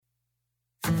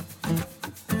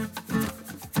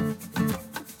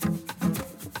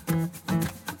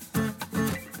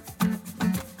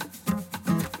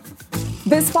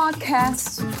This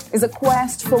podcast is a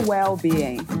quest for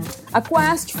well-being, a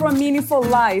quest for a meaningful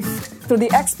life through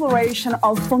the exploration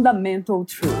of fundamental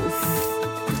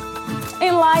truth.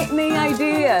 Enlightening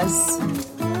ideas,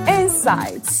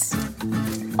 insights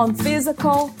on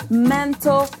physical,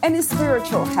 mental, and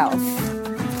spiritual health.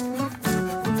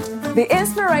 The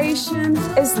inspiration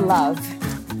is love.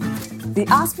 The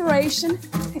aspiration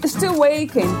is to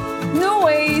awaken new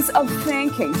ways of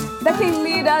thinking that can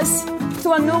lead us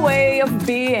to a new way of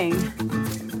being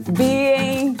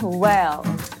well.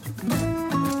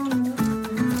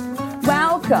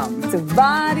 Welcome to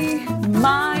Body,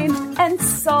 Mind, and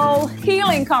Soul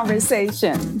Healing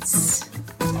Conversations.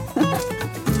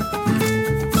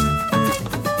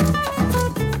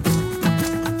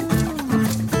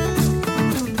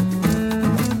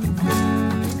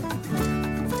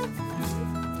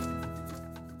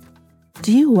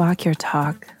 Do you walk your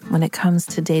talk when it comes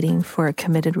to dating for a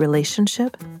committed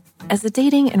relationship? As a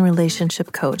dating and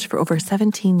relationship coach for over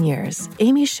 17 years,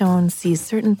 Amy Schoen sees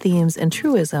certain themes and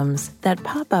truisms that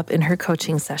pop up in her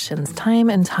coaching sessions time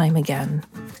and time again.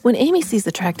 When Amy sees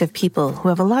attractive people who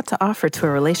have a lot to offer to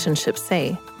a relationship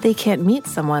say they can't meet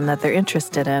someone that they're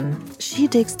interested in, she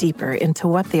digs deeper into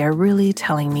what they are really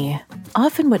telling me.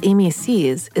 Often what Amy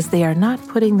sees is they are not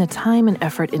putting the time and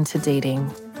effort into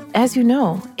dating. As you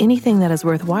know, anything that is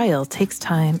worthwhile takes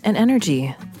time and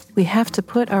energy. We have to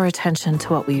put our attention to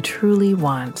what we truly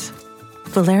want.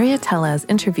 Valeria Tellez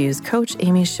interviews Coach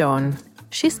Amy Schoen.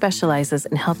 She specializes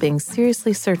in helping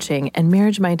seriously searching and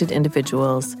marriage-minded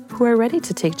individuals who are ready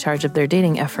to take charge of their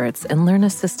dating efforts and learn a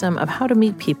system of how to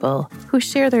meet people who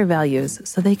share their values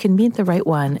so they can meet the right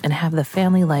one and have the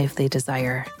family life they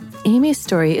desire. Amy's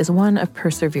story is one of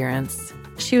perseverance.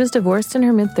 She was divorced in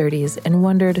her mid-30s and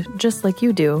wondered, just like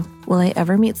you do, will I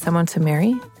ever meet someone to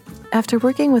marry? After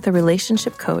working with a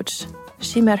relationship coach,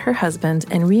 she met her husband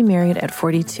and remarried at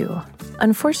 42.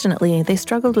 Unfortunately, they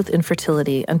struggled with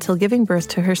infertility until giving birth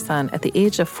to her son at the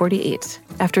age of 48,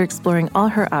 after exploring all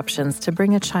her options to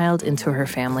bring a child into her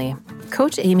family.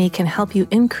 Coach Amy can help you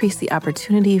increase the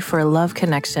opportunity for a love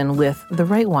connection with the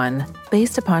right one,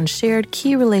 based upon shared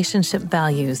key relationship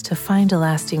values to find a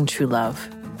lasting true love.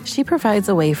 She provides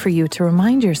a way for you to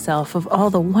remind yourself of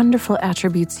all the wonderful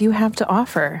attributes you have to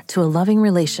offer to a loving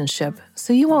relationship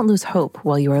so you won't lose hope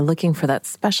while you are looking for that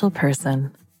special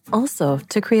person. Also,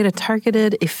 to create a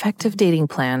targeted, effective dating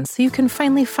plan so you can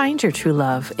finally find your true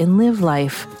love and live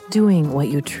life doing what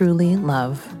you truly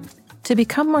love. To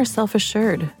become more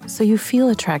self-assured so you feel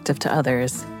attractive to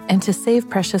others, and to save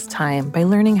precious time by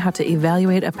learning how to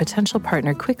evaluate a potential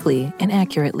partner quickly and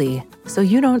accurately so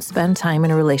you don't spend time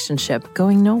in a relationship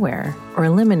going nowhere or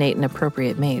eliminate an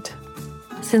appropriate mate.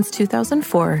 Since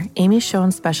 2004, Amy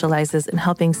Schoen specializes in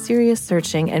helping serious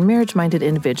searching and marriage-minded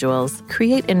individuals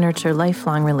create and nurture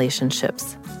lifelong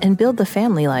relationships and build the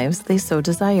family lives they so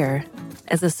desire.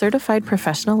 As a certified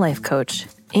professional life coach,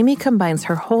 Amy combines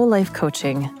her whole life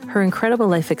coaching, her incredible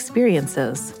life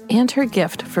experiences, and her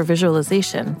gift for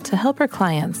visualization to help her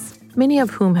clients, many of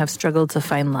whom have struggled to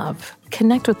find love,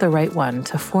 connect with the right one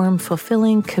to form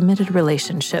fulfilling, committed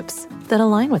relationships that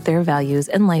align with their values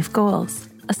and life goals,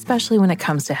 especially when it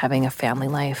comes to having a family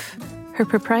life. Her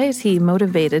proprietary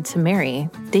Motivated to Marry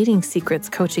Dating Secrets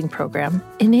coaching program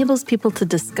enables people to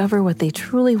discover what they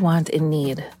truly want and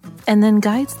need, and then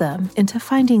guides them into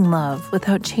finding love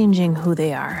without changing who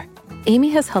they are. Amy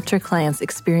has helped her clients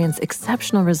experience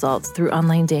exceptional results through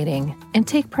online dating and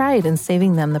take pride in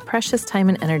saving them the precious time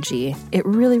and energy it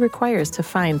really requires to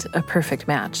find a perfect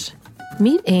match.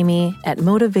 Meet Amy at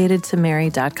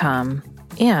motivatedtomarry.com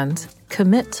and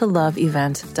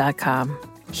committoloveevent.com.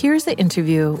 Here's the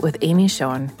interview with Amy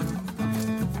Schoen.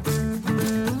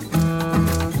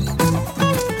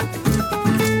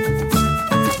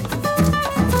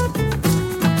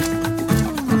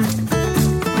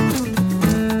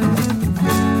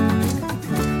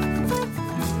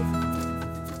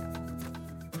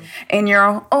 In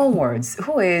your own words,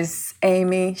 who is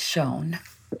Amy Schoen?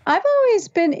 I've always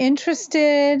been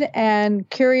interested and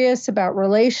curious about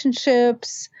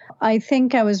relationships. I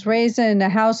think I was raised in a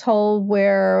household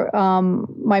where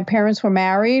my parents were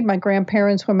married. My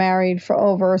grandparents were married for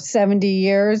over 70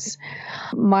 years.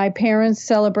 My parents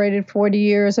celebrated 40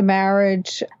 years of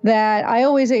marriage. That I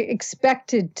always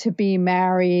expected to be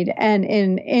married and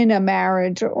in a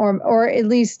marriage or at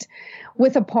least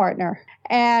with a partner.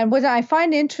 And what I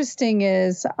find interesting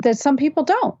is that some people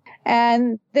don't.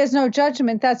 And there's no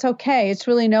judgment. That's okay. It's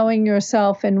really knowing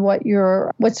yourself and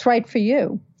what's right for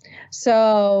you.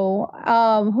 So,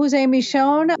 who's Amy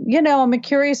Schoen? I'm a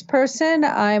curious person.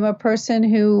 I'm a person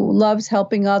who loves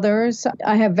helping others.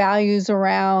 I have values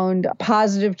around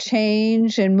positive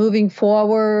change and moving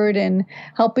forward and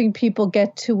helping people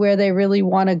get to where they really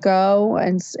want to go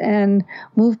and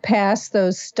move past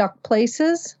those stuck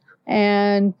places.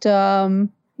 And,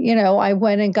 I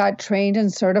went and got trained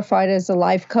and certified as a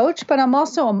life coach, but I'm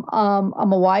also,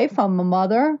 I'm a wife, I'm a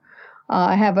mother.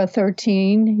 I have a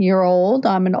 13-year-old.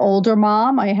 I'm an older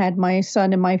mom. I had my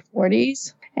son in my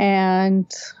 40s. And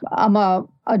I'm a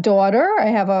daughter. I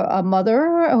have a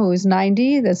mother who's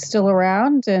 90 that's still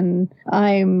around. And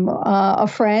I'm a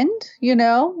friend,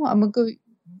 I'm a good,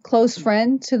 close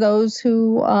friend to those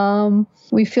who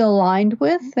we feel aligned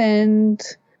with. And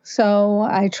so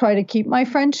I try to keep my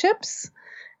friendships.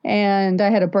 And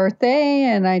I had a birthday,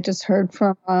 and I just heard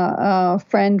from a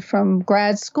friend from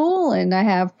grad school, and I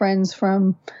have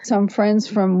some friends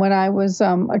from when I was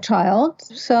a child.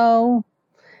 So,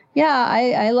 yeah,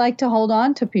 I like to hold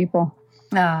on to people.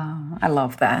 Oh, I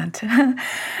love that.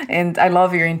 And I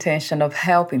love your intention of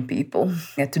helping people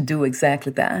to do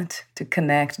exactly that, to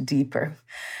connect deeper.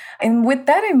 And with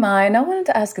that in mind, I wanted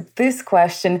to ask this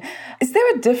question. Is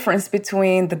there a difference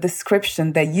between the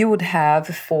description that you would have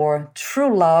for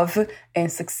true love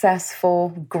and successful,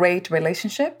 great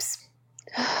relationships?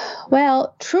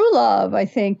 Well, true love, I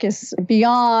think, is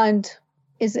beyond,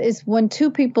 is when two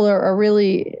people are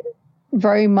really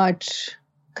very much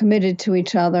committed to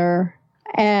each other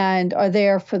and are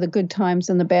there for the good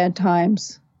times and the bad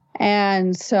times.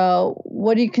 And so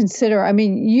what do you consider? I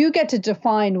mean, you get to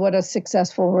define what a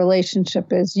successful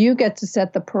relationship is. You get to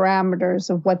set the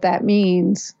parameters of what that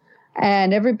means.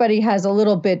 And everybody has a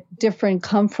little bit different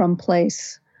come from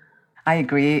place. I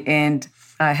agree. And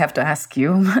I have to ask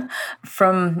you,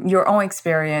 from your own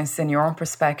experience and your own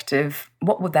perspective,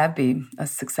 what would that be, a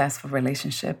successful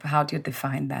relationship? How do you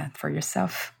define that for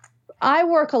yourself? I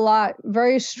work a lot,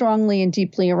 very strongly and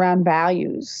deeply around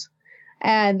values.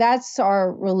 And that's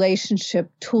our relationship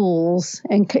tools.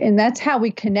 And that's how we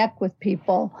connect with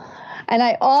people. And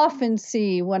I often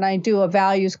see when I do a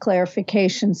values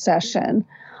clarification session,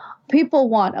 people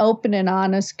want open and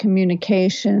honest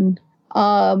communication.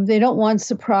 They don't want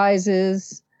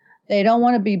surprises. They don't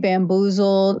want to be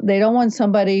bamboozled. They don't want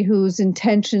somebody whose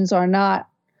intentions are not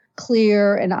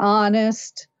clear and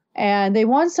honest. And they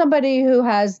want somebody who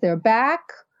has their back.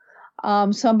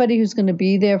 Somebody who's going to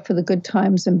be there for the good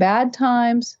times and bad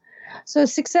times. So a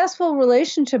successful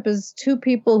relationship is two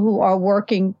people who are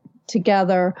working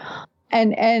together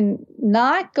and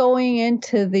not going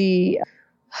into the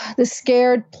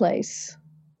scared place.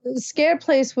 The scared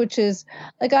place, which is,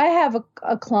 like, I have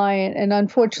a client, and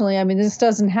unfortunately, I mean, this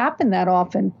doesn't happen that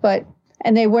often,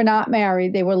 and they were not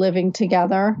married. They were living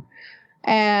together.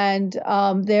 And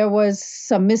there was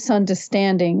some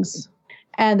misunderstandings.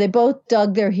 And they both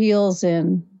dug their heels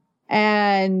in,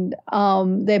 and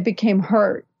they became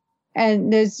hurt.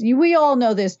 And we all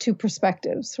know there's two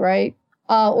perspectives, right?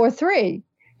 Or three.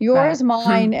 Yours,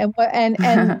 mine, and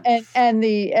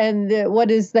the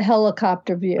what is the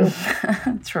helicopter view?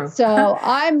 True. So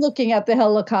I'm looking at the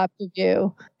helicopter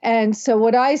view, and so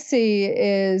what I see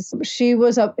is he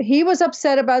was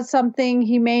upset about something.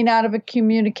 He may not have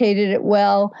communicated it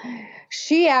well.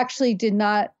 She actually did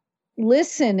not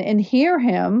listen and hear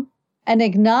him and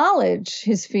acknowledge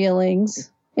his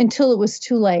feelings until it was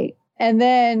too late. And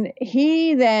then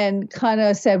he kind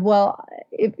of said, well,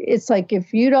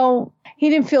 he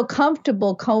didn't feel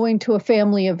comfortable going to a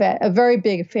family event, a very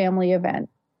big family event.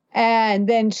 And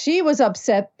then she was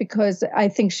upset because I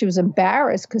think she was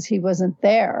embarrassed because he wasn't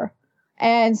there.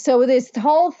 And so this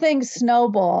whole thing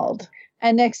snowballed.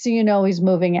 And next thing you know, he's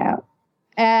moving out.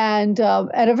 And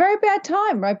at a very bad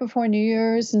time, right before New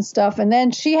Year's and stuff. And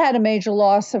then she had a major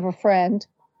loss of a friend,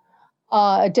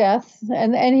 a death.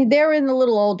 And they're in the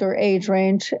little older age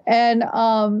range. And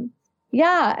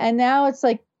and now it's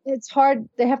like, it's hard.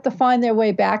 They have to find their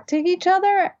way back to each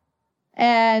other.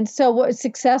 And so what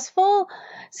successful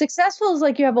is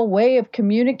like you have a way of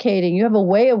communicating. You have a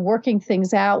way of working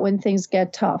things out when things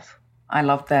get tough. I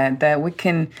love that we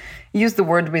can use the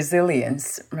word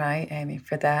resilience, right, Amy,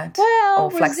 for that. Well,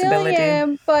 flexibility,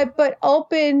 resilient, but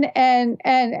open,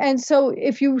 and so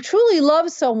if you truly love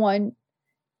someone,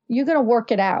 you're going to work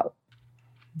it out.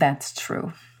 That's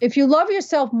true. If you love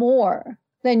yourself more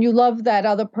than you love that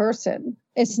other person,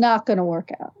 it's not going to work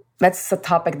out. That's a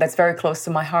topic that's very close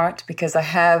to my heart because I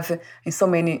have, in so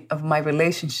many of my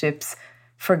relationships,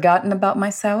 forgotten about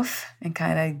myself and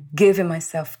kind of given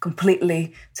myself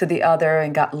completely to the other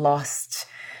and got lost.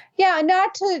 Yeah,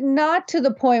 not to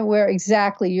the point where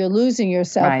exactly you're losing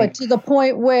yourself, right. But to the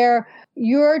point where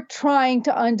you're trying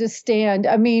to understand.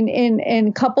 I mean,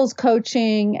 in couples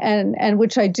coaching and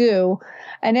which I do,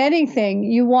 and anything,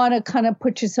 you want to kind of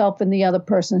put yourself in the other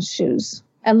person's shoes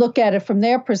and look at it from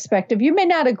their perspective. You may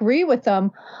not agree with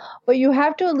them, but you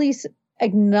have to at least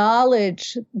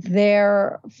acknowledge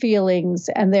their feelings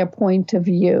and their point of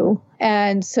view.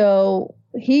 And so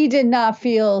he did not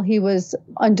feel he was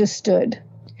understood.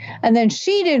 And then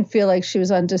she didn't feel like she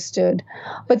was understood.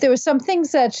 But there were some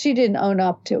things that she didn't own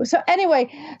up to. So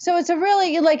anyway, so it's a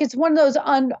really, like, it's one of those,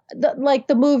 like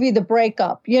the movie The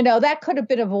Breakup, you know, that could have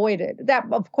been avoided. That,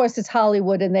 of course, it's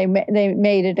Hollywood and they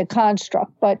made it a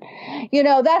construct. But, you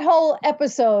know, that whole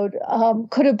episode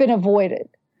could have been avoided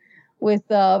with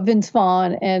Vince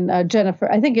Vaughn and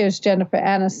Jennifer, I think it was Jennifer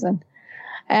Aniston.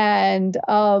 And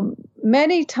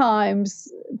many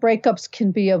times breakups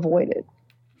can be avoided.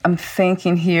 I'm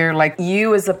thinking here, like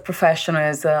you as a professional,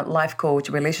 as a life coach,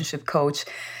 relationship coach,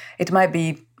 it might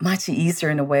be much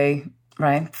easier in a way,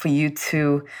 right? For you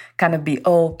to kind of be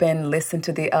open, listen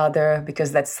to the other,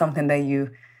 because that's something that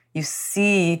you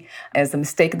see as a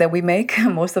mistake that we make,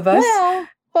 most of us. Yeah.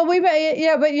 Well,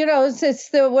 but you know, it's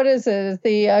the, what is it?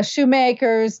 The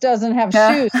shoemakers doesn't have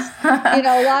shoes. You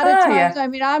know, a lot of times, I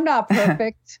mean, I'm not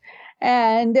perfect.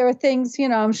 And there are things, you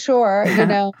know, I'm sure, you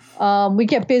know, we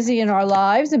get busy in our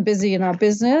lives and busy in our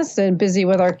business and busy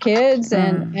with our kids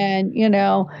and you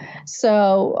know,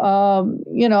 so,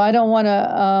 you know, I don't want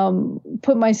to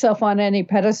put myself on any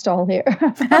pedestal here.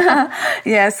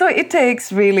 Yeah, so it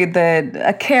takes really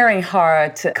a caring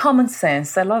heart, common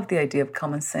sense. I love the idea of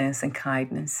common sense and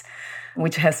kindness,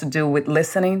 which has to do with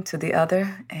listening to the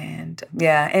other and,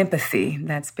 empathy.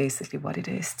 That's basically what it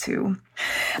is, too.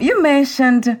 You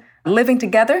mentioned living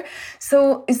together.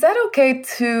 So is that okay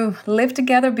to live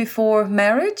together before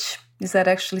marriage? Is that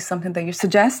actually something that you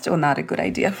suggest or not a good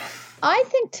idea? I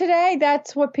think today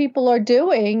that's what people are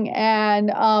doing.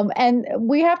 And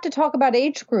we have to talk about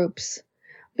age groups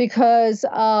because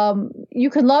you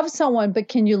can love someone, but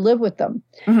can you live with them?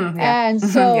 Mm-hmm, yeah. And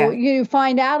so you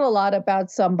find out a lot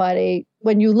about somebody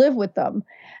when you live with them.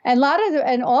 And a lot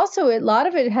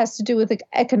of it has to do with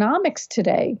economics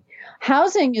today.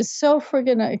 Housing is so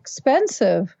friggin'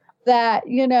 expensive that,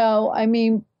 you know, I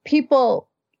mean, people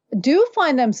do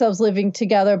find themselves living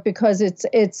together because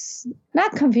it's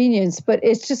not convenience, but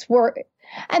it's just work.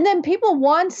 And then people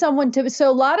want someone to, so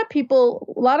a lot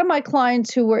of my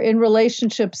clients who were in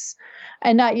relationships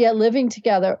and not yet living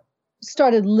together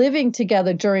started living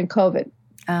together during COVID.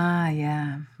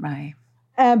 Yeah, right.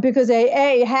 Because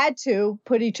they had to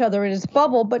put each other in his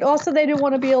bubble, but also they didn't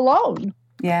want to be alone.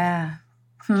 Yeah.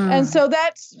 And so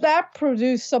that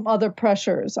produced some other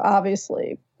pressures,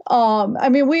 obviously. I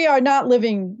mean, we are not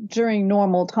living during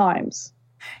normal times.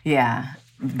 Yeah,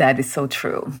 that is so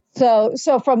true.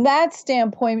 So from that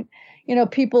standpoint, you know,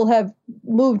 people have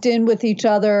moved in with each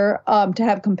other to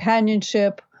have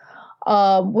companionship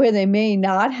where they may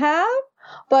not have.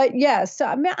 But yes,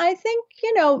 I mean, I think,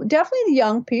 you know, definitely the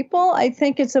young people, I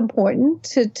think it's important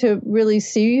to really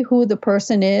see who the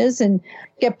person is and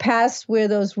get past where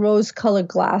those rose-colored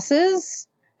glasses.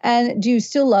 And do you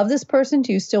still love this person?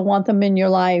 Do you still want them in your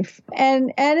life?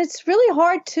 And it's really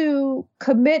hard to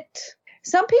commit.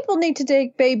 Some people need to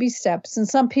take baby steps and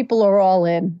some people are all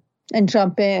in and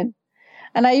jump in.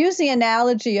 And I use the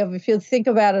analogy of if you think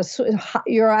about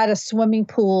you're at a swimming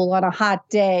pool on a hot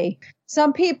day.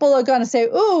 Some people are going to say,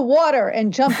 ooh, water,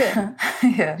 and jump in.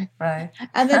 Yeah, right.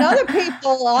 And then other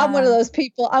people, I'm one of those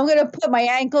people, I'm going to put my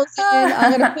ankles in,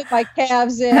 I'm going to put my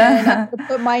calves in, I'm going to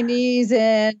put my knees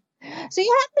in. So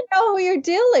you have to know who you're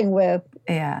dealing with.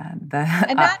 Yeah.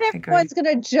 And not everyone's going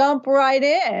to jump right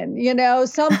in. You know,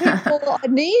 some people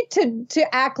need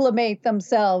to acclimate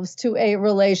themselves to a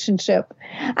relationship.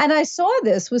 And I saw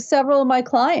this with several of my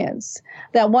clients,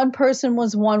 that one person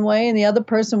was one way and the other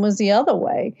person was the other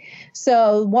way.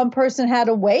 So one person had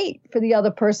to wait for the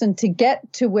other person to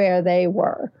get to where they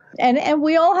were. And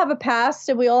we all have a past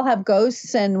and we all have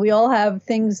ghosts and we all have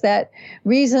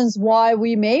reasons why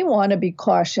we may want to be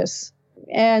cautious.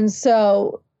 And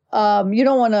so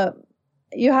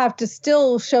you have to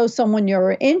still show someone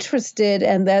you're interested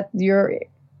and that you're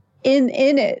in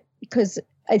it. Because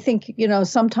I think, you know,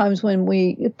 sometimes when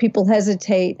people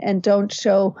hesitate and don't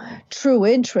show true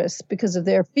interest because of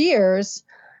their fears,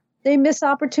 they miss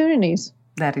opportunities.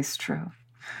 That is true.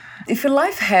 If your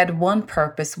life had one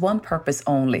purpose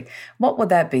only, what would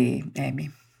that be, Amy,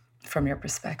 from your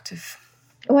perspective?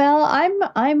 Well, I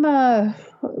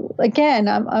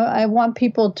want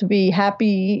people to be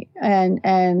happy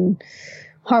and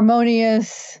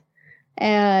harmonious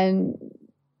and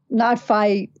not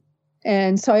fight.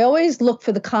 And so I always look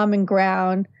for the common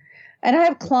ground. And I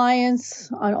have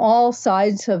clients on all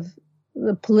sides of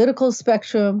the political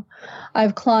spectrum. I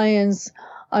have clients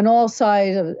on all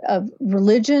sides of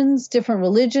religions, different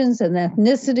religions and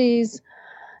ethnicities.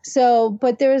 So,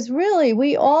 but there's really,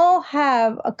 we all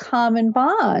have a common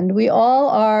bond. We all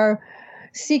are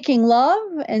seeking love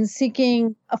and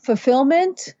seeking a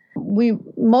fulfillment.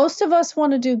 Most of us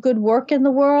want to do good work in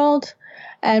the world,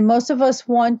 and most of us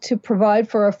want to provide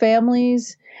for our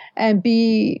families and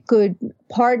be good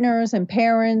partners and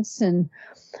parents. And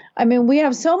I mean, we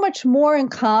have so much more in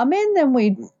common than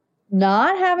we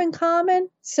not have in common.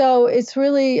 So it's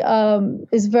really,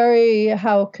 is very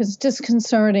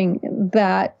disconcerting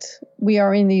that we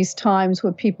are in these times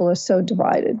where people are so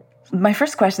divided. My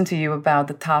first question to you about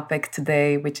the topic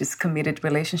today, which is committed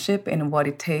relationship and what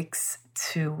it takes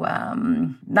to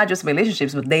not just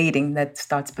relationships, but dating that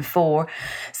starts before.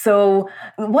 So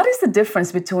what is the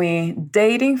difference between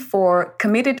dating for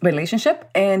committed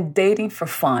relationship and dating for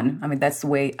fun? I mean, that's the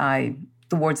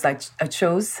words I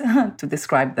chose to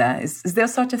describe that. Is there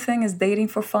such a thing as dating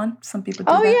for fun? Some people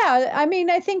do that. Yeah. I mean,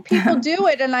 I think people do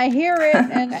it, and I hear it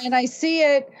and I see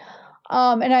it.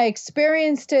 And I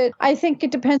experienced it. I think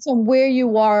it depends on where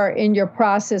you are in your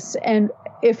process and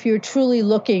if you're truly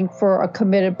looking for a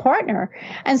committed partner.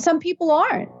 And some people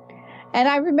aren't. And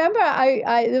I remember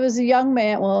there was a young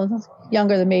man, well,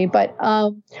 younger than me, but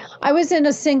I was in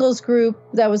a singles group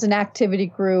that was an activity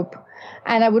group.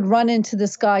 And I would run into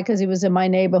this guy because he was in my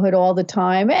neighborhood all the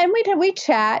time. And we'd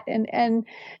chat. And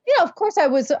you know, of course, I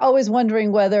was always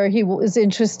wondering whether he was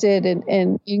interested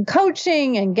in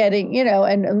coaching and getting, you know,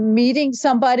 and meeting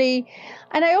somebody.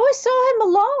 And I always saw him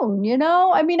alone, you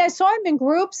know. I mean, I saw him in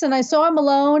groups and I saw him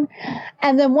alone.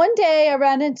 And then one day I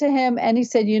ran into him and he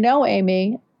said, you know,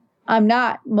 Amy, I'm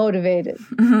not motivated.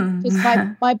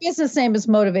 Because my business name is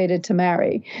Motivated to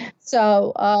Marry.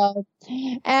 So,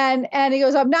 and he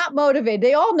goes, I'm not motivated.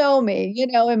 They all know me, you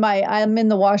know, I'm in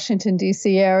the Washington,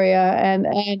 D.C. area. And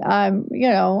I'm, you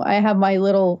know, I have my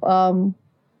little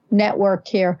network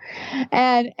here.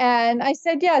 And I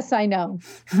said, yes, I know.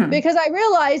 Because I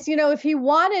realized, you know, if he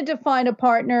wanted to find a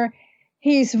partner,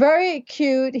 he's very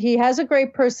cute. He has a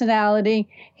great personality.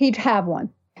 He'd have one.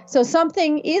 So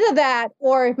something, either that,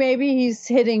 or maybe he's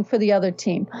hitting for the other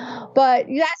team. But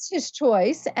that's his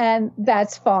choice, and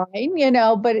that's fine, you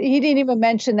know, but he didn't even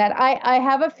mention that. I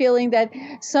have a feeling that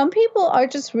some people are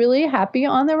just really happy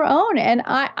on their own. And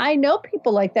I know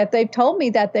people like that. They've told me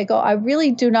that. They go, I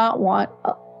really do not want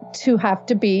to have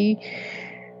to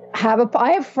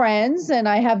I have friends, and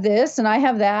I have this, and I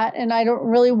have that, and I don't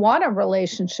really want a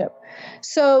relationship.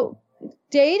 So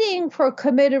dating for a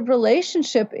committed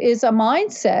relationship is a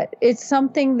mindset. It's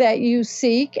something that you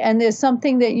seek, and there's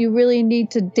something that you really need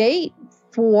to date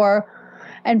for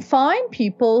and find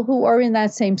people who are in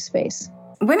that same space.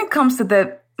 When it comes to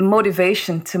the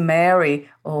motivation to marry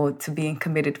or to be in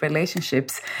committed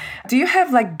relationships, do you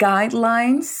have like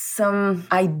guidelines, some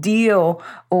ideal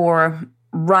or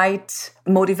right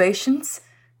motivations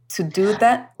to do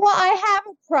that? Well, I have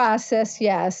a process,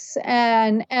 yes,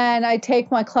 and I take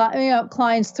my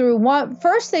clients through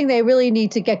first thing. They really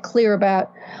need to get clear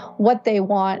about what they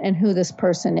want and who this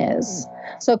person is.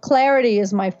 So clarity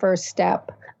is my first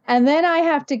step. And then I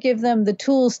have to give them the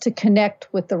tools to connect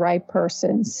with the right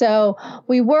person. So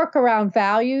we work around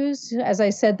values. As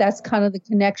I said, that's kind of the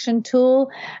connection tool.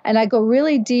 And I go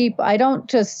really deep. I don't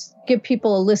just give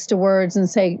people a list of words and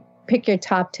say, pick your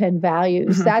top 10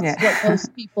 values. That's what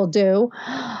most people do.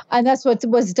 And that's what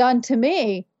was done to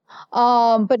me.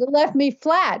 But it left me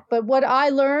flat. But what I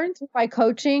learned through my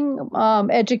coaching,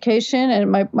 education,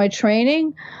 and my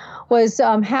training was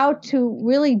how to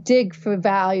really dig for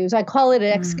values. I call it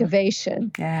an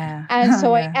excavation. Yeah. And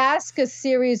so I ask a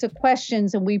series of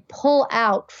questions and we pull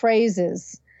out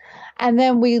phrases. And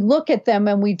then we look at them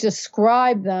and we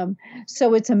describe them.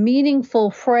 So it's a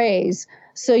meaningful phrase.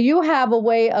 So you have a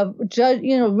way of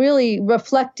really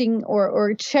reflecting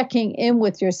or checking in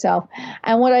with yourself.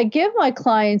 And what I give my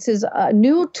clients is a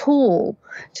new tool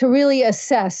to really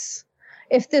assess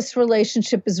if this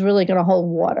relationship is really going to hold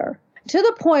water, to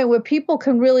the point where people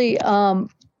can really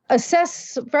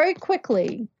assess very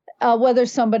quickly whether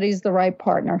somebody's the right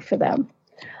partner for them,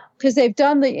 because they've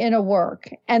done the inner work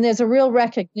and there's a real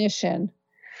recognition.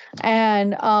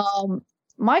 And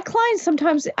my clients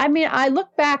sometimes, I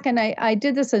look back and I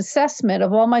did this assessment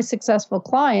of all my successful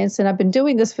clients, and I've been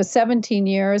doing this for 17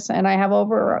 years, and I have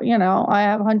I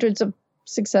have hundreds of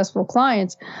successful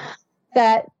clients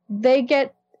that they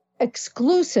get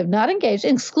exclusive, not engaged,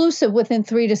 exclusive within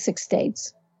 3 to 6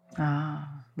 dates. Oh,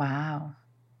 wow.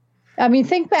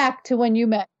 Think back to when you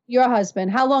met your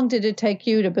husband. How long did it take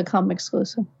you to become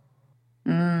exclusive?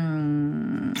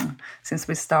 Since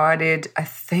we started, I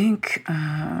think,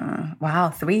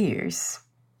 3 years.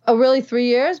 Oh, really? 3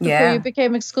 years before you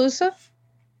became exclusive?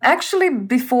 Actually,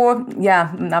 before,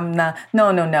 I'm not, no.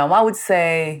 I would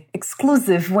say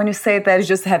exclusive. When you say that, it's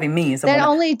just having me. Then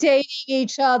only dating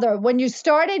each other. When you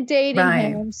started dating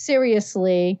him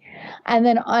seriously,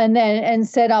 and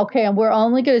said, okay, we're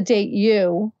only going to date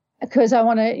you because I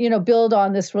want to, build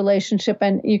on this relationship,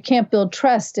 and you can't build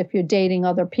trust if you're dating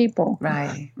other people.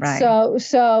 Right.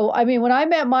 So I mean, when I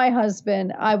met my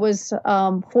husband, I was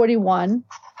 41.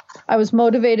 I was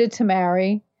motivated to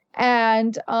marry.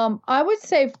 And I would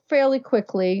say fairly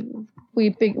quickly,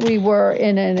 we were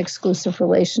in an exclusive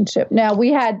relationship. Now,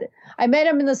 I met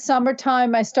him in the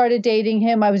summertime. I started dating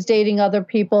him. I was dating other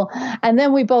people. And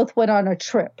then we both went on a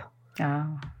trip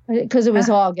because it was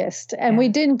August. And we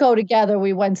didn't go together.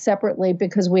 We went separately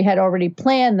because we had already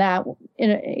planned that,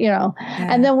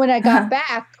 And then when I got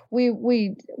back,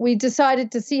 we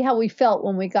decided to see how we felt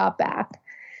when we got back.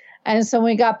 And so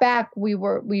when we got back,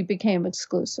 we became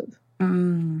exclusive.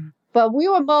 But we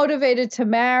were motivated to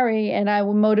marry, and I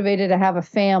was motivated to have a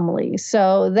family.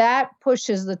 So that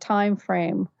pushes the time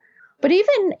frame. But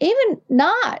even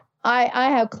not,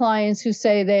 I have clients who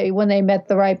say when they met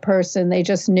the right person, they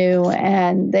just knew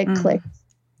and they clicked.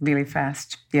 Really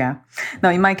fast. Yeah. No,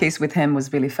 in my case with him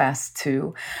was really fast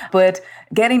too. But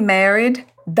getting married,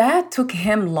 that took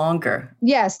him longer.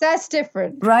 Yes, that's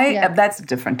different. Right? Yeah. That's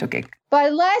different. Okay.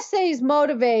 But let's say he's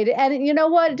motivated. And you know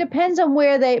what? It depends on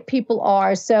where people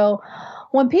are. So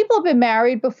when people have been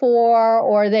married before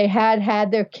or they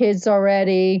had their kids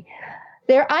already,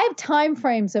 I have time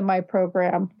frames in my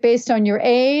program based on your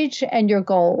age and your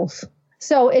goals.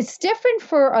 So it's different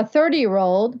for a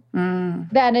 30-year-old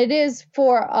than it is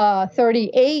for a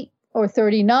 38 or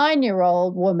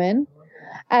 39-year-old woman,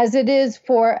 as it is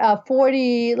for a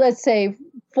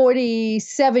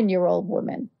 47-year-old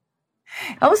woman.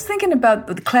 I was thinking about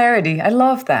the clarity. I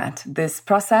love that. This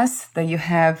process that you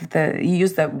have, you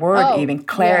use that word even,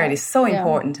 clarity, is so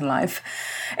important in life.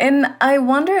 And I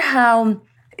wonder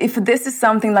if this is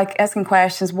something like asking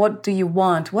questions, what do you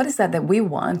want? What is that we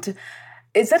want?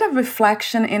 Is that a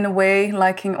reflection in a way,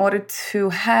 like in order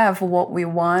to have what we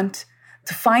want,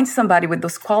 to find somebody with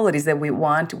those qualities that we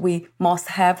want, we must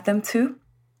have them too?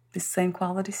 The same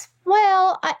qualities?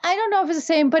 Well, I don't know if it's the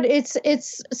same, but it's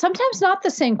sometimes not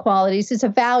the same qualities. It's a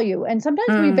value. And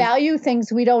sometimes we value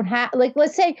things we don't have. Like,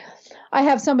 let's say I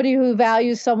have somebody who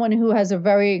values someone who has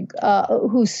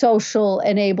who's social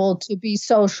and able to be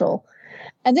social.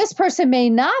 And this person may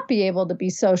not be able to be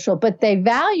social, but they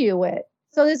value it.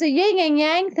 So there's a yin and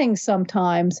yang thing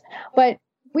sometimes, but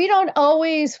we don't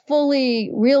always fully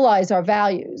realize our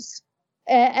values.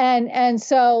 And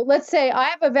so let's say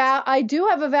I do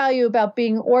have a value about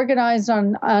being organized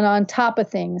on top of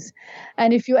things.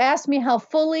 And if you ask me how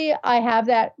fully I have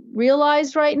that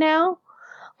realized right now,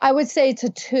 I would say it's a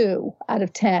 2 out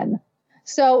of 10.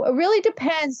 So it really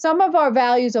depends. Some of our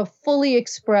values are fully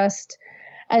expressed,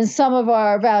 and some of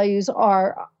our values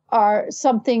are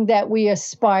something that we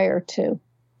aspire to.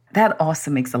 That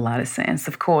also makes a lot of sense.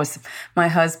 Of course, my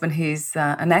husband, he's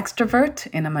an extrovert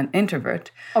and I'm an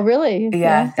introvert. Oh, really?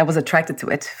 Yeah, I was attracted to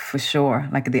it for sure,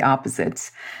 like the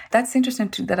opposites. That's interesting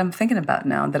too, that I'm thinking about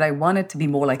now, that I wanted to be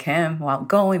more like him, more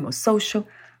outgoing, more social,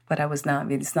 but I was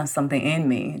not. It's not something in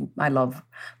me. I love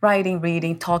writing,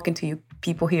 reading, talking to you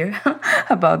people here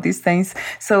about these things.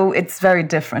 So it's very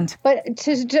different. But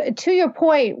to your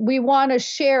point, we want to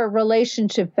share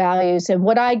relationship values. And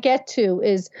what I get to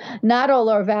is not all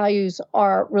our values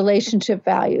are relationship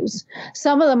values.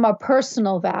 Some of them are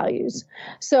personal values.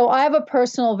 So I have a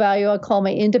personal value I call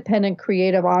my independent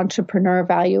creative entrepreneur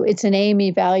value. It's an Amy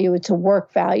value. It's a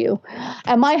work value.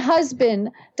 And my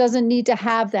husband doesn't need to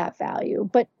have that value.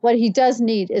 But what he does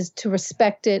need is to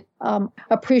respect it,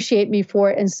 appreciate me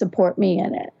for it, and support me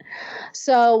in it.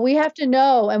 So we have to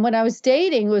know. And when I was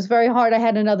dating, it was very hard. I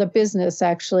had another business,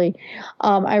 actually.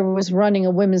 I was running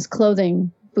a women's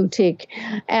clothing boutique.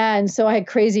 And so I had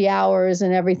crazy hours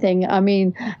and everything. I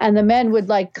mean, and the men would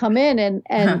like come in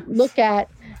and look at,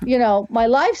 my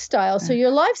lifestyle. So your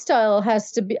lifestyle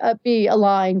has to be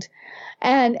aligned.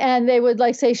 And they would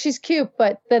like say, she's cute,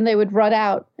 but then they would run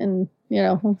out and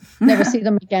never see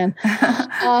them again.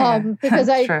 Because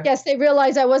I guess they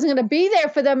realized I wasn't going to be there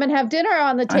for them and have dinner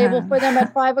on the table for them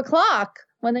at 5:00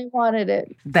 when they wanted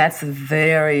it. That's a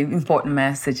very important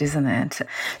message, isn't it?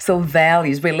 So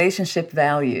values, relationship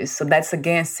values. So that's,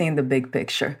 again, seeing the big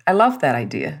picture. I love that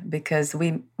idea because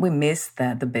we miss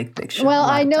the big picture. Well,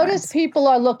 I notice people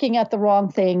are looking at the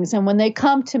wrong things. And when they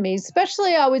come to me,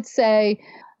 especially I would say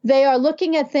they are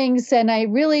looking at things, and I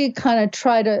really kind of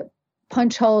try to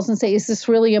punch holes and say, is this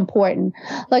really important?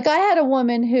 Like I had a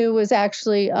woman who was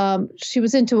actually, she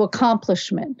was into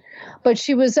accomplishment, but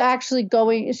she was actually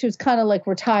she was kind of like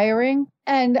retiring.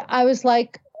 And I was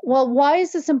like, well, why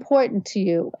is this important to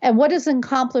you? And what does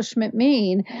accomplishment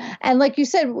mean? And like you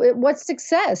said, what's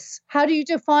success? How do you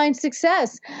define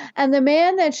success? And the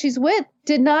man that she's with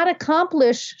did not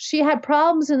accomplish. She had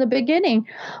problems in the beginning,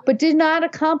 but did not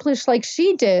accomplish like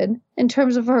she did in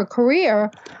terms of her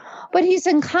career. But he's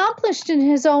accomplished in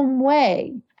his own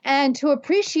way. And to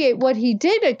appreciate what he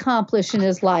did accomplish in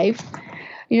his life,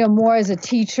 more as a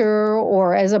teacher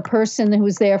or as a person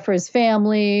who's there for his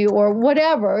family or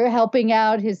whatever, helping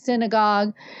out his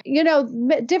synagogue.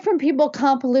 Different people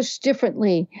accomplish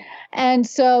differently. And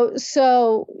so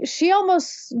she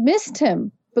almost missed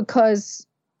him because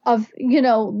of,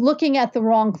 looking at the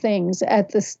wrong things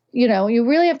at this, you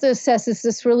really have to assess, is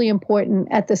this really important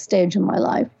at this stage in my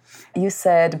life? You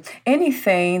said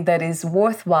anything that is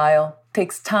worthwhile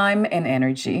takes time and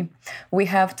energy. We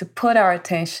have to put our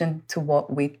attention to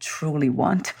what we truly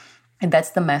want. And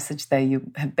that's the message that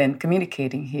you have been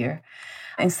communicating here.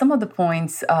 And some of the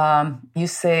points, you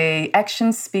say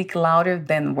actions speak louder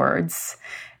than words.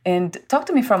 And talk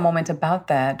to me for a moment about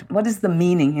that. What is the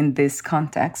meaning in this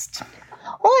context?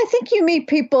 Well, I think you meet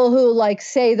people who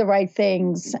say the right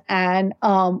things and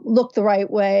look the right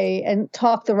way and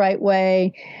talk the right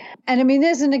way. And I mean,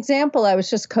 there's an example. I was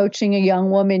just coaching a young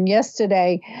woman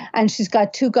yesterday, and she's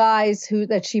got two guys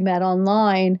that she met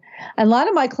online. And a lot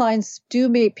of my clients do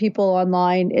meet people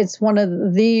online. It's one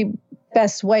of the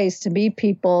best ways to meet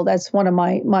people. That's one of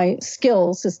my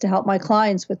skills, is to help my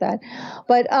clients with that.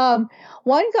 But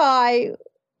one guy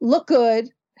looked good,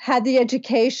 had the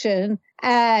education,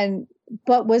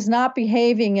 but was not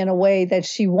behaving in a way that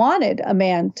she wanted a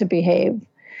man to behave,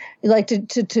 like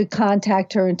to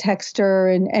contact her and text her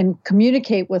and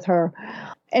communicate with her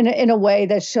in a way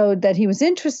that showed that he was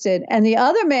interested. And the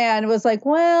other man was like,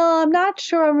 well, I'm not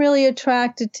sure I'm really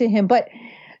attracted to him. But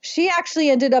she actually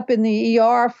ended up in the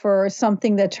ER for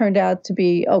something that turned out to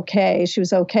be okay. She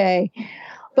was okay.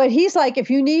 But he's like, if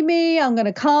you need me, I'm going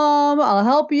to come. I'll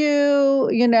help you.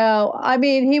 I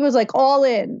mean, he was like all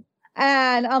in.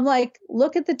 And I'm like,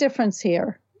 look at the difference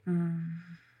here.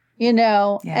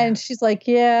 Yeah. And she's like,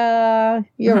 yeah,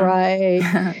 you're right.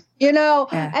 Yeah.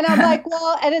 And I'm like,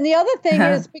 well, and then the other thing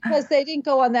is, because they didn't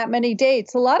go on that many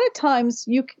dates, a lot of times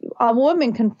a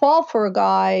woman can fall for a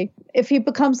guy if he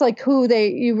becomes like who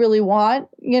you really want.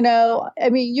 I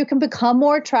mean, you can become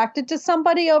more attracted to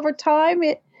somebody over time.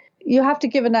 You have to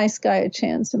give a nice guy a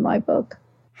chance, in my book.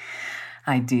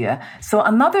 Idea. So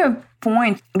another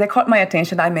point that caught my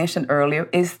attention, I mentioned earlier,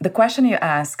 is the question you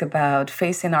ask about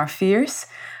facing our fears.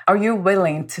 Are you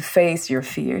willing to face your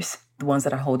fears, the ones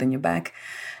that are holding you back?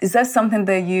 Is that something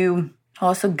that you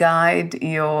also guide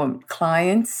your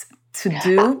clients to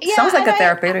do? Sounds like a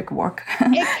therapeutic work.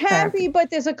 It can be,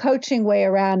 but there's a coaching way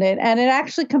around it. And it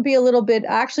actually can be a little bit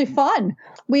actually fun.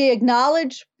 We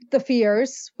acknowledge the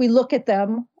fears. We look at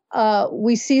them.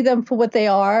 We see them for what they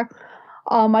are.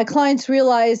 My clients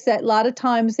realized that a lot of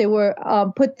times they were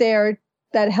put there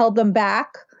that held them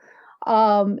back,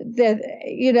 and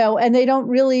they don't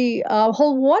really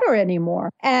hold water anymore.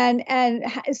 And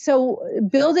so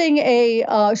building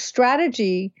a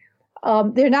strategy,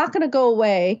 they're not going to go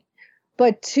away,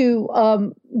 but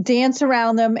to dance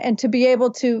around them and to be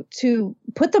able to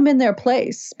put them in their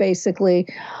place, basically,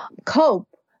 cope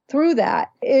through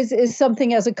that is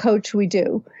something as a coach we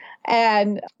do.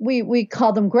 And we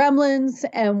call them gremlins,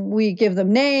 and we give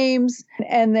them names.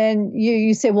 And then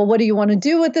you say, well, what do you want to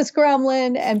do with this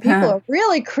gremlin? And people are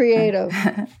really creative.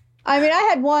 I mean, I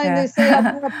had one that said,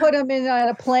 I'm going to put them in on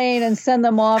a plane and send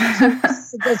them off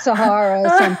to the Sahara or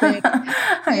something.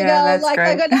 That's like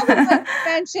great. another one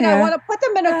mentioned, I want to put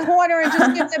them in a corner and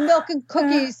just give them milk and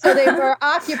cookies so they were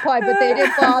occupied, but they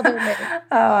didn't bother me.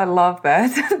 Oh, I love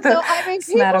that. So, I mean,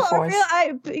 people metaphors.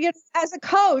 are real, as a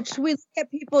coach, we look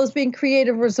at people as being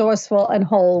creative, resourceful, and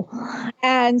whole.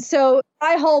 And so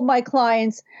I hold my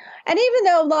clients. And even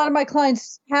though a lot of my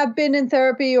clients have been in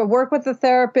therapy or work with a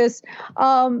therapist,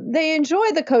 they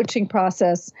enjoy the coaching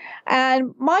process.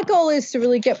 And my goal is to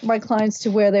really get my clients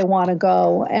to where they want to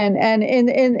go, and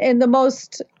in the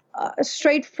most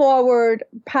straightforward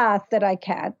path that I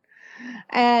can.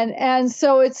 And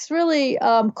so it's really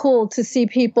cool to see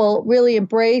people really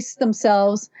embrace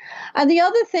themselves. And the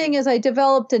other thing is I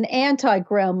developed an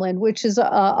anti-gremlin, which is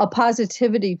a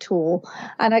positivity tool.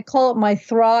 And I call it my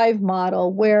Thrive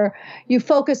model, where you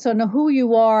focus on who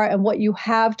you are and what you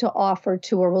have to offer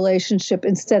to a relationship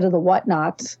instead of the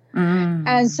whatnots.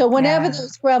 And so whenever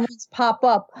those gremlins pop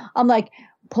up, I'm like,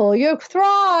 pull your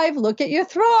thrive, look at your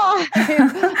thrive.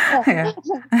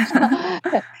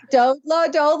 Don't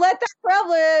let that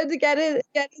gremlin get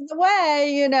in the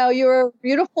way. You know, you're a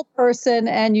beautiful person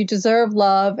and you deserve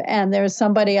love, and there's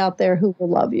somebody out there who will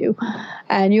love you.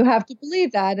 And you have to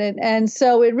believe that. And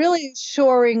so it really is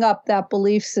shoring up that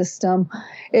belief system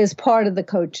is part of the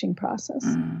coaching process.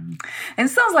 And it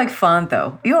sounds like fun,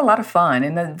 though. You're a lot of fun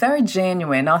in a very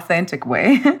genuine, authentic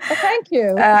way. Well, thank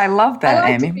you. I love that, I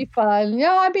like Amy. to be fun. You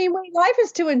know, I mean, life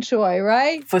is to enjoy,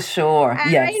 right? For sure.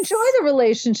 And yes. I enjoy the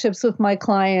relationships with my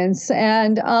clients.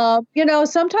 And, you know,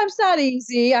 sometimes not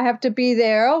easy. I have to be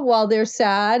there while they're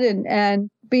sad and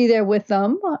be there with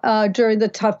them during the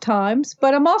tough times.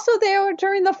 But I'm also there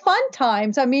during the fun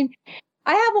times. I mean,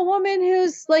 I have a woman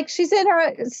who's like, she's in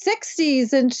her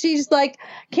 60s and she's like,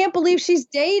 can't believe she's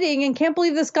dating and can't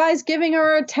believe this guy's giving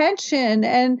her attention.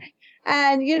 And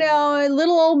you know,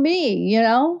 little old me, you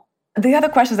know. The other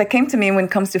questions that came to me when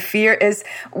it comes to fear is,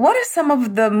 what are some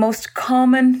of the most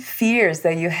common fears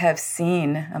that you have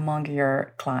seen among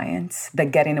your clients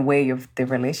that get in the way of their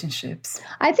relationships?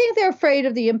 I think they're afraid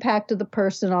of the impact of the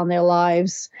person on their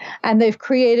lives. And they've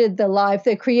created the life.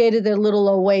 They created their little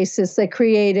oasis. They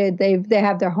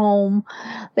have their home.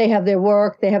 They have their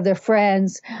work. They have their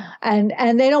friends.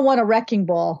 And they don't want a wrecking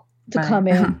ball to come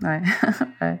in.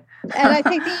 Right. And I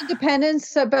think the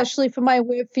independence, especially for my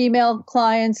female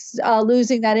clients,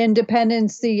 losing that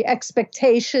independence, the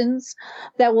expectations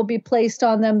that will be placed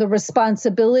on them, the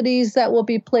responsibilities that will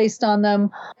be placed on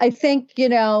them. I think, you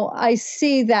know, I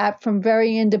see that from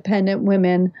very independent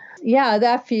women. Yeah,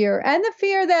 that fear. And the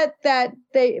fear that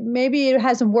they maybe it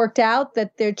hasn't worked out,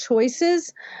 that their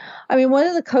choices. I mean, one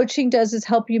of the coaching does is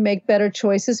help you make better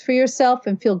choices for yourself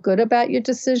and feel good about your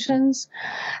decisions.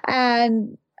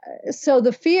 And so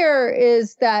the fear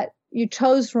is that you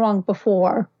chose wrong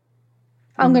before.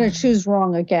 I'm going to choose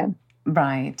wrong again.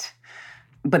 Right.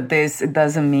 But it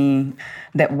doesn't mean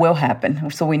that will happen.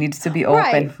 So we need to be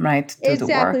open, right, to exactly.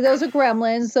 the work. Those are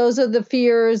gremlins. Those are the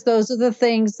fears. Those are the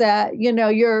things that, you know,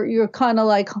 you're kind of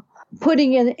like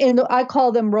putting in, I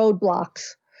call them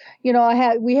roadblocks. You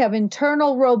know, we have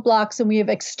internal roadblocks and we have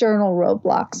external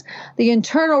roadblocks. The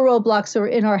internal roadblocks are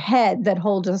in our head that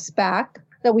hold us back.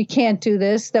 That we can't do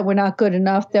this, that we're not good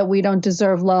enough, that we don't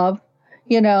deserve love,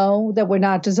 you know, that we're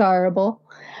not desirable.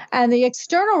 And the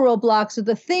external roadblocks are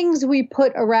the things we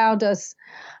put around us.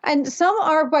 And some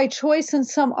are by choice and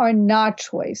some are not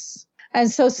choice.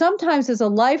 And so sometimes as a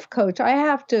life coach, I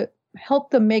have to help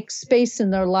them make space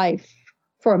in their life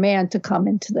for a man to come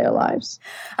into their lives.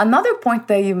 Another point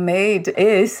that you made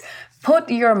is put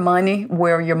your money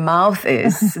where your mouth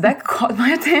is. That caught my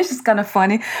attention. It's kind of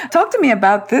funny. Talk to me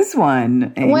about this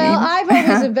one, Amy. Well, I've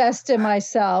always invested in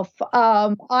myself.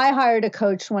 I hired a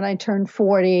coach when I turned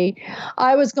 40.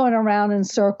 I was going around in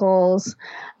circles,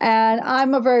 and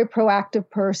I'm a very proactive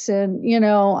person, you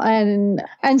know, and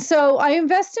so I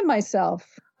invest in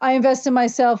myself. I invest in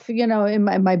myself, you know, in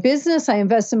my business. I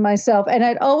invest in myself, and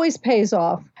it always pays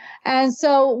off. And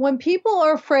so when people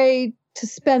are afraid to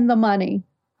spend the money,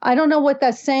 I don't know what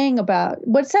that's saying about.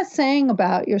 What's that saying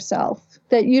about yourself?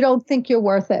 That you don't think you're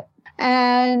worth it.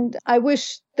 And I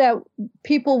wish that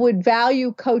people would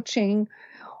value coaching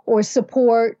or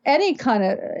support any kind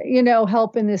of, you know,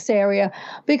 help in this area.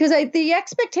 Because the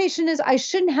expectation is I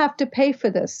shouldn't have to pay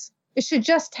for this. It should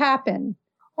just happen.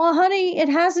 Well, honey, it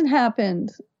hasn't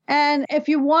happened. And if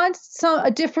you want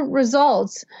a different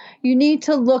results, you need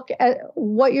to look at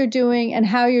what you're doing and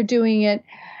how you're doing it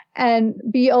and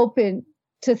be open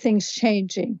to things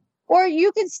changing. Or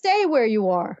you can stay where you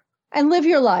are and live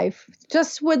your life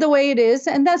just with the way it is,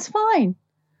 and that's fine.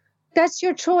 That's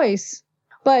your choice.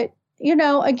 But, you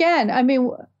know, again, I mean,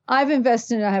 I've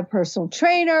invested, I have a personal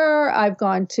trainer, I've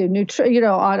gone to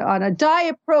on a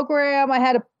diet program. I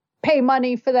had to pay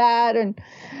money for that. And,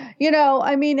 you know,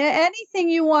 I mean, anything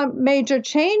you want major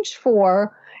change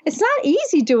for, it's not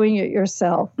easy doing it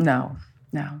yourself. No,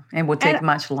 it will take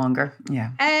much longer.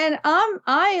 Yeah. And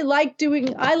I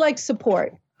like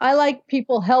support. I like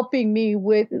people helping me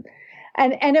with,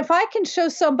 and if I can show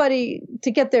somebody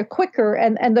to get there quicker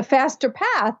and the faster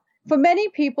path, for many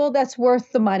people, that's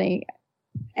worth the money.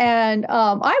 And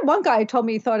I had one guy told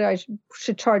me he thought I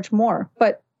should charge more,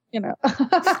 but you know.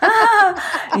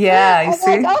 Yeah, you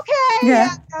see. Like, okay.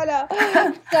 Yeah.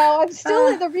 So I'm still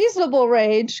in the reasonable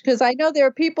range because I know there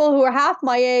are people who are half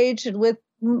my age and with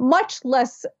much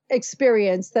less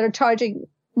experience that are charging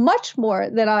much more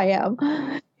than I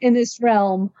am in this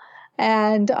realm.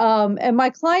 And my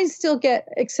clients still get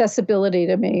accessibility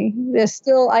to me. They're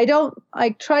still,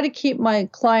 I try to keep my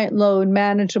client load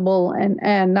manageable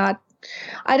and not,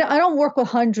 I don't work with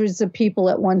hundreds of people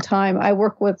at one time. I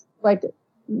work with like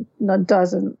a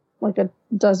dozen, like a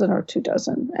dozen or 2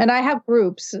 dozen. And I have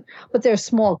groups, but they're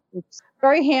small groups,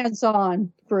 very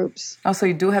hands-on groups. Oh, so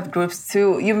you do have groups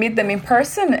too. You meet them in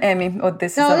person, Amy, or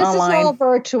this is online? No, this is all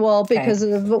virtual because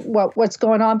of what's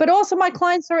going on. But also my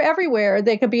clients are everywhere.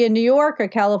 They could be in New York or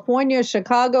California,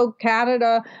 Chicago,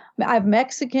 Canada. I've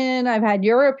Mexican, I've had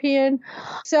European.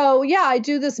 So yeah, I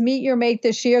do this Meet Your Mate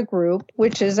This Year group,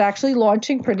 which is actually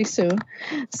launching pretty soon.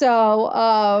 So,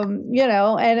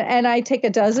 and I take a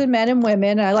dozen men and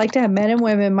women. I like to have men and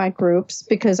women in my groups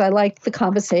because I like the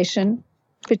conversation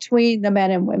between the men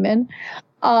and women.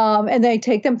 And they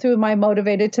take them through my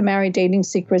Motivated to Marry Dating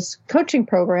Secrets coaching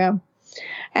program.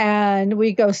 And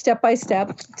we go step by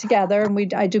step together,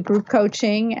 and I do group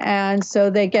coaching, and so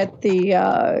they get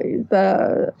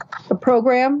the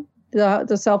program,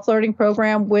 the self-learning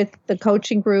program with the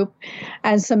coaching group,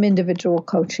 and some individual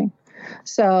coaching.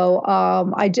 So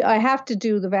I have to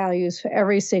do the values for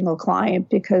every single client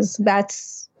because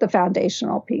that's the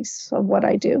foundational piece of what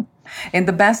I do. And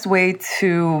the best way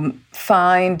to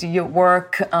find your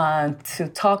work, to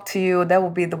talk to you, that will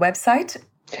be the website.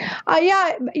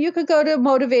 Yeah, you could go to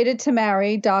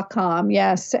motivatedtomarry.com.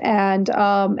 Yes. And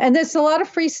there's a lot of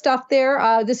free stuff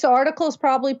there. This article is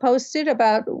probably posted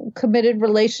about committed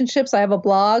relationships. I have a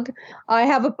blog. I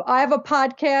have a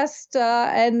podcast.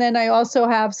 And then I also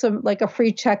have a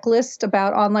free checklist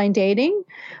about online dating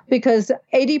because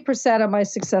 80% of my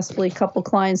successfully coupled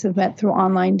clients have met through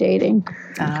online dating.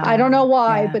 I don't know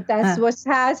why, but that's what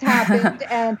has happened.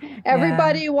 And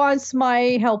everybody wants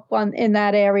my help in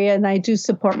that area. And I do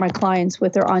support my clients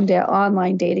with their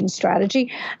online dating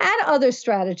strategy and other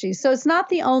strategies. So it's not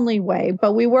the only way,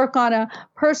 but we work on a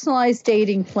personalized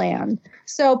dating plan.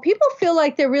 So people feel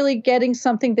like they're really getting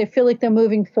something. They feel like they're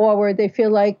moving forward. They feel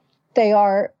like they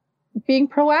are being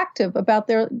proactive about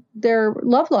their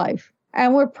love life.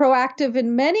 And we're proactive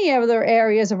in many other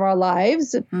areas of our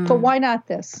lives, but why not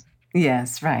this?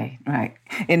 Yes, right.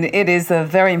 And it is a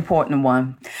very important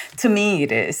one. To me,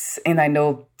 it is. And I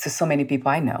know to so many people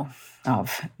I know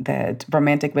of that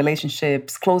romantic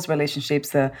relationships, close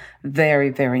relationships are very,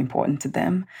 very important to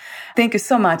them. Thank you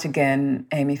so much again,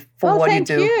 Amy, for what you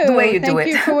do, the way you do it.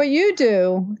 Thank you for what you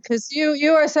do, because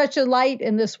you are such a light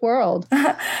in this world.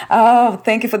 Oh,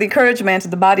 thank you for the encouragement.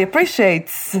 The body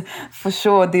appreciates, for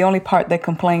sure, the only part that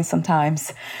complains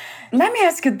sometimes. Let me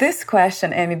ask you this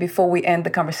question, Amy, before we end the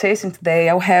conversation today.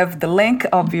 I'll have the link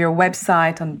of your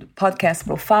website on the podcast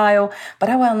profile, but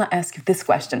I want to ask you this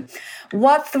question.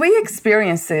 What 3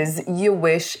 experiences you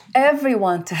wish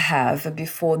everyone to have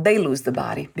before they lose the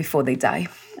body, before they die?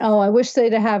 Oh, I wish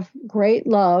they'd have great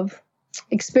love.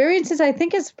 Experiences, I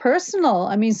think, is personal.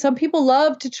 I mean, some people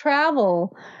love to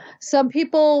travel. Some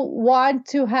people want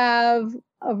to have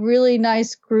a really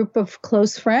nice group of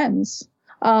close friends.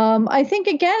 I think,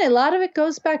 again, a lot of it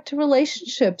goes back to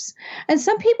relationships. And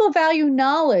some people value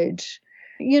knowledge,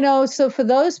 so for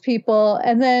those people,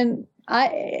 and then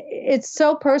it's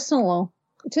so personal.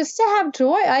 Just to have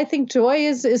joy. I think joy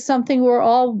is something we're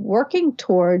all working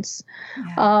towards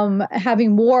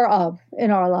having more of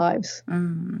in our lives.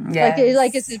 Yes.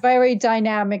 Like it's a very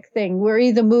dynamic thing. We're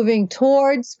either moving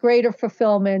towards greater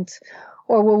fulfillment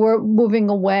or we're moving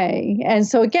away. And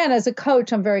so again, as a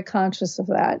coach, I'm very conscious of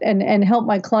that and help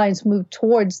my clients move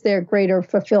towards their greater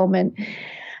fulfillment.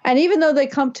 And even though they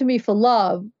come to me for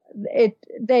love,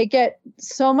 they get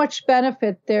so much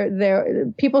benefit.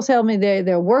 People tell me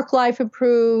their work life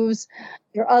improves,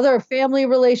 their other family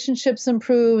relationships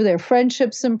improve, their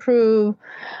friendships improve.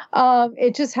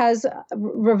 It just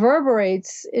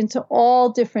reverberates into all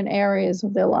different areas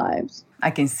of their lives. I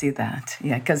can see that.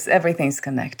 Yeah, because everything's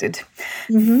connected,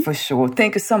 for sure.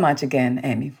 Thank you so much again,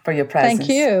 Amy, for your presence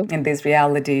in this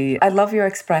reality. I love your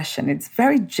expression. It's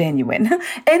very genuine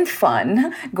and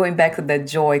fun, going back to the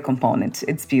joy component.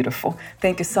 It's beautiful.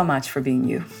 Thank you so much for being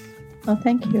you. Oh,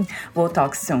 thank you. We'll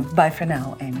talk soon. Bye for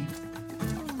now, Amy.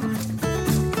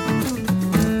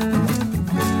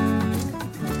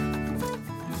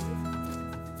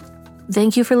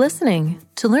 Thank you for listening.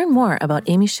 To learn more about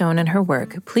Amy Schoen and her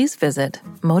work, please visit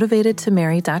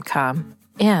motivatedtomarry.com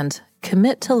and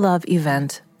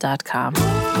committoLoveEvent.com.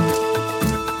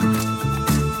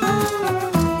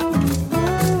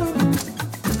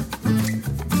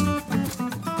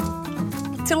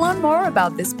 To learn more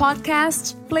about this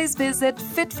podcast, please visit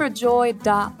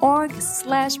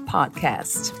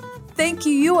fitforjoy.org/podcast. Thank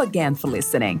you again for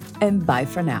listening, and bye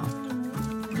for now.